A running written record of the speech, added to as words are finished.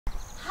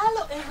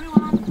Hello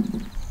everyone.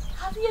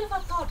 Have you ever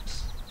thought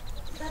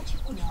that you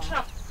could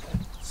trap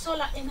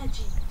solar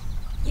energy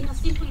in a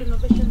simple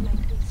innovation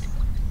like this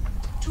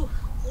to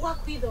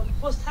work with on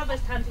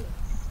post-harvest handling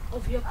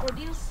of your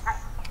produce?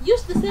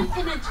 Use the same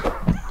energy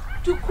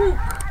to cook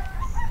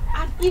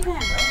and even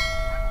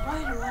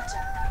boil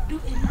water, do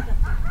any other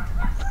thing.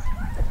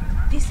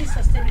 This is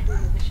sustainable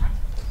innovation.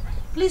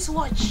 Please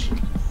watch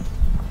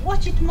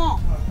it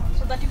more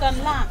so that you can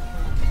learn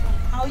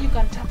how you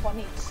can tap on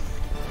it.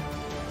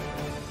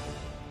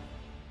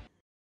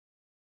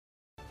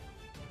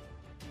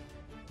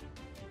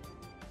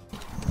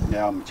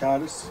 I'm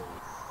Charles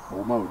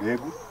Uma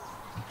Udegu,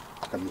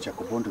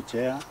 Kamichakobondo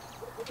Chair,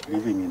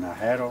 living in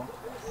Ahero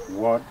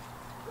Ward,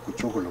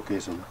 Kuchuku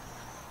location.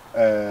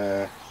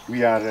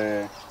 We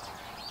are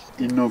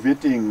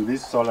innovating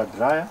this solar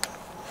dryer,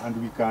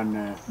 and we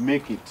can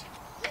make it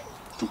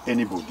to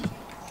anybody.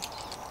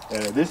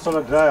 These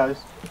solar dryers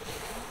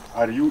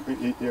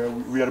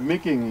we are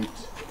making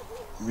it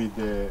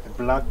with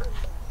black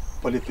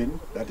polythene,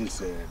 that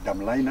is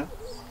dam liner.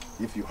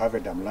 If you have a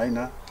dam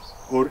liner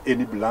or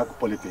any black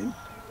polythene,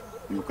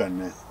 we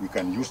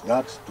can use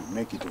that to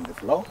make it on the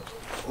floor,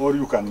 or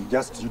you can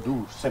just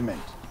do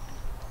cement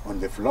on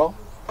the floor.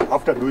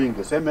 After doing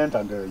the cement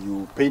and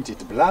you paint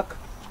it black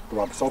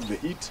to absorb the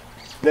heat,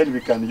 then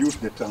we can use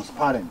the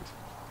transparent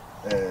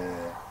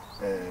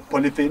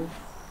polythene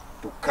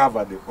to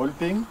cover the whole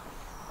thing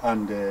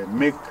and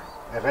make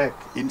a rack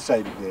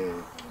inside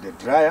the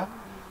dryer.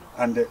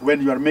 And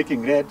when you are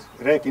making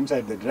rack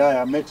inside the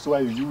dryer, make sure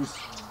you use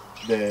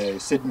the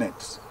seed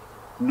nets,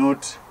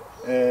 not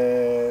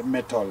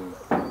metal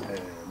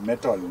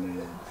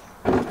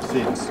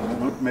seeds,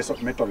 not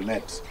metal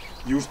nets.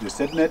 Use the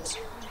seed nets.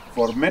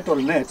 For metal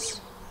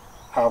nets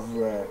have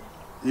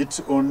its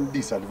own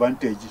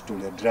disadvantage to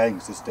the drying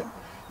system.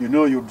 You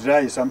know, you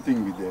dry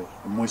something with the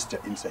moisture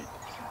inside,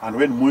 and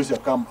when moisture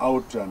come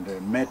out and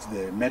met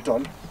the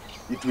metal,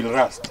 it will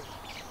rust,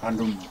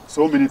 and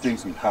so many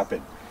things will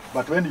happen.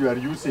 But when you are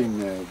using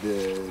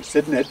the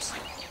seed nets,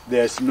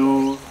 there's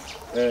no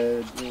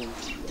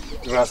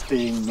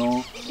rusting,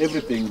 no,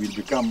 everything will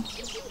become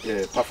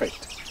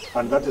perfect.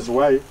 And that is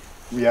why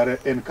we are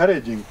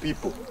encouraging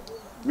people.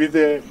 With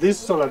this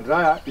solar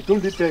dryer, it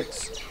only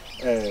takes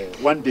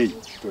 1 day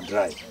to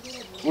dry.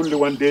 Only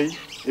 1 day,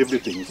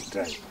 everything is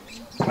dry.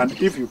 And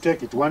if you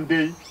take it 1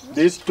 day,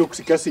 this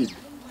toxic acid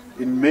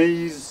in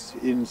maize,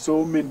 in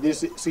so many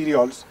these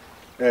cereals,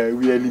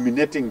 we are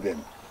eliminating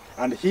them.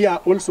 And here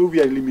also we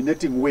are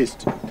eliminating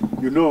waste.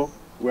 You know,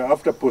 where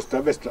after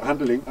post-harvest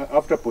handling,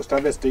 after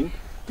post-harvesting,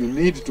 you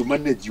need to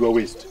manage your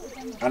waste.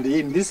 And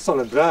in this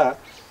solar dryer,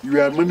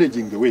 you are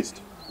managing the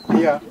waste.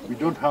 Here, we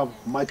don't have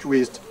much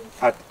waste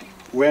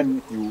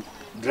when you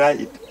dry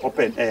it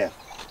open air.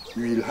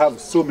 You will have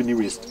so many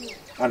waste.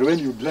 And when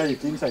you dry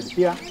it inside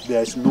here,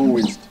 there is no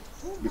waste,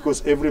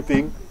 because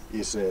everything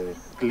is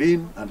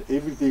clean and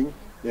everything,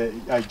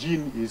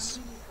 hygiene is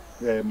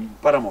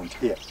paramount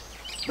here.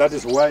 That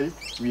is why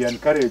we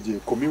encourage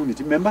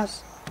community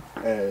members,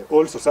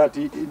 all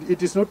society.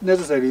 It is not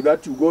necessary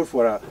that you go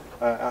for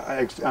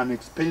an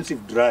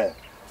expensive dryer.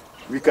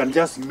 We can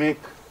just make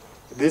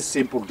this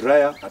simple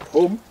dryer at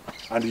home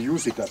and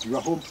use it at your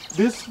home.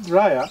 This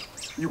dryer,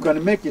 you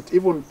can make it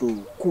even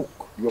to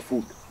cook your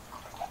food.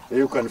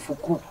 You can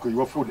cook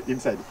your food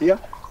inside here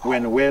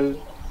when well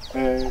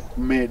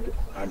made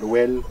and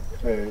well,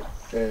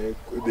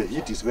 the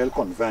heat is well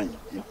confined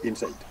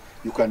inside.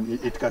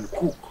 It can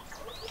cook,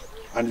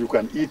 and you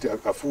can eat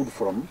a food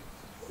from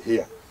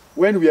here.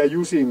 When we are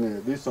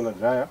using this solar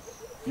dryer,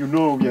 you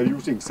know we are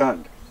using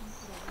sand.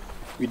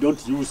 We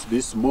don't use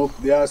this smoke.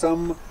 There are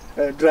some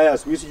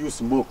dryers which use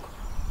smoke,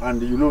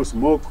 and you know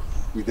smoke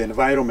with the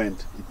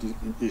environment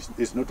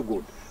is not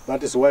good.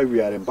 That is why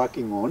we are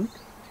embarking on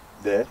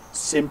the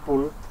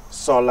simple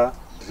solar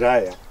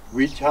dryer,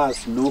 which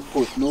has no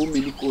cost, no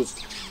mini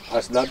cost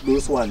as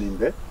those one in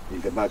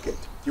the market.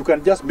 You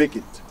can just make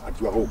it at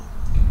your home.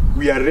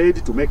 We are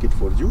ready to make it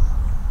for you.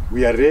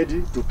 We are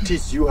ready to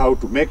teach you how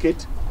to make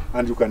it,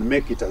 and you can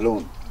make it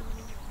alone.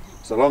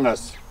 So long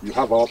as you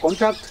have our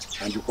contact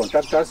and you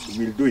contact us,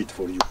 we'll do it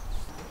for you.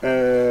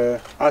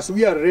 As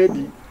we are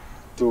ready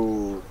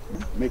to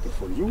make it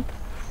for you,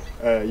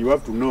 you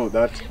have to know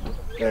that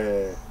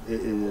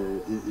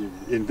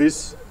in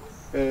this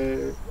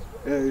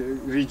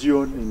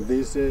region, in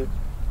these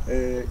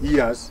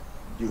years,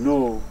 you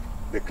know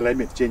the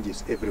climate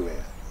changes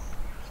everywhere,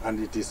 and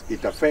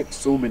it affects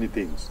so many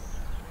things,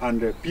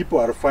 and people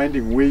are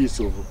finding ways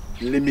of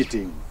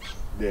limiting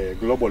the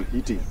global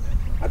heating.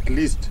 At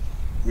least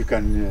we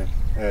can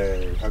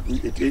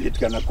it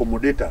can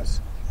accommodate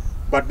us,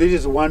 but this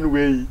is one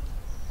way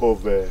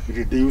of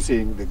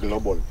reducing the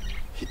global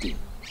heating.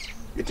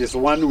 It is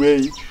one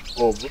way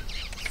of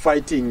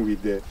fighting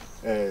with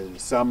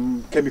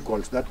some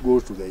chemicals that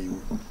goes to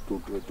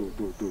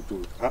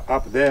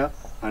up there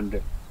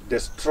and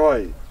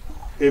destroy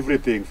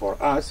everything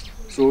for us,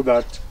 so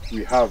that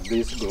we have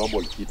this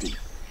global heating.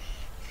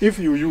 If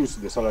you use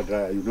the solar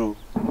dryer, you know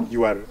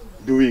you are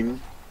doing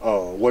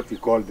what we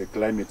call the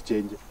climate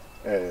change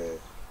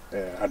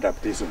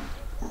adaptation.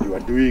 You are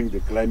doing the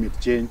climate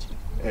change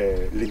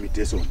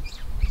limitation.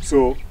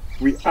 So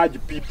we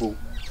urge people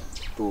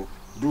to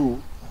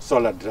do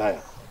solar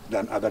dryer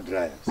than other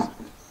dryers.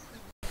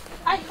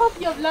 I hope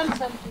you have learned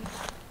something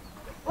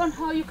on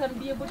how you can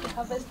be able to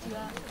harvest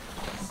your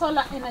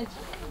solar energy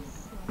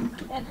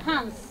to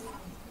enhance,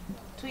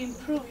 to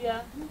improve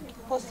your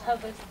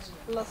post-harvest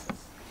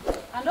losses,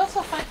 and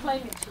also fight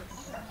climate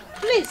change.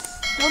 Please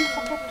don't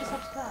forget to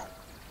subscribe.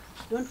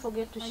 Don't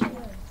forget to share.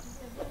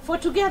 For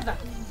together,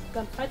 we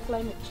can fight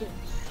climate change.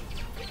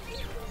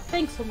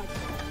 Thanks so much.